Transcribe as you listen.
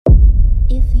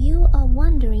If you are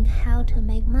wondering how to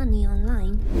make money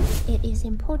online, it is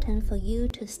important for you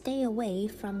to stay away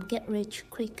from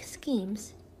get-rich-quick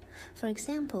schemes. For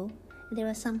example, there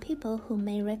are some people who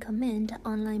may recommend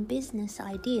online business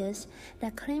ideas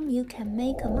that claim you can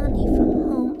make money from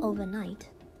home overnight.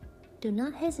 Do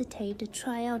not hesitate to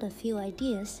try out a few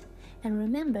ideas, and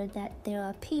remember that there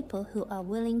are people who are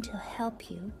willing to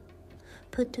help you.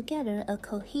 Put together a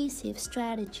cohesive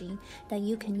strategy that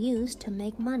you can use to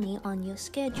make money on your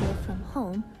schedule from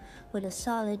home with a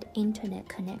solid internet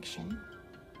connection.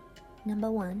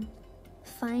 Number 1.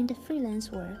 Find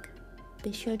freelance work.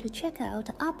 Be sure to check out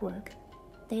Upwork.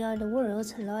 They are the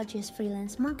world's largest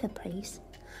freelance marketplace.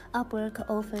 Upwork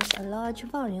offers a large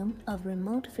volume of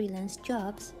remote freelance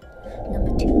jobs.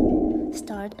 Number 2.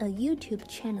 Start a YouTube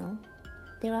channel.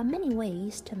 There are many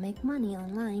ways to make money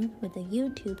online with a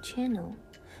YouTube channel.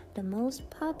 The most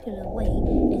popular way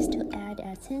is to add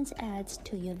AdSense ads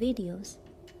to your videos.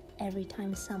 Every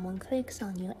time someone clicks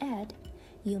on your ad,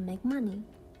 you make money.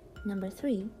 Number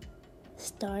 3.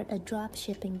 Start a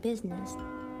dropshipping business.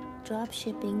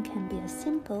 Dropshipping can be a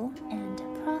simple and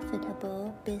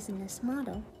profitable business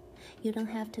model. You don't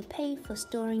have to pay for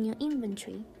storing your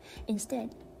inventory.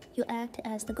 Instead, you act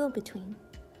as the go-between.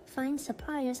 Find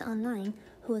suppliers online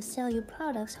who will sell you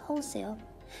products wholesale,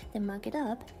 then mark it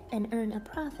up and earn a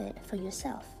profit for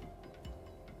yourself.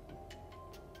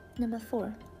 Number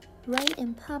 4. Write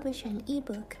and publish an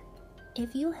ebook.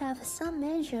 If you have some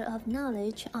measure of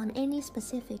knowledge on any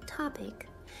specific topic,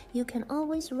 you can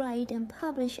always write and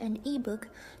publish an ebook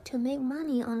to make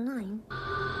money online.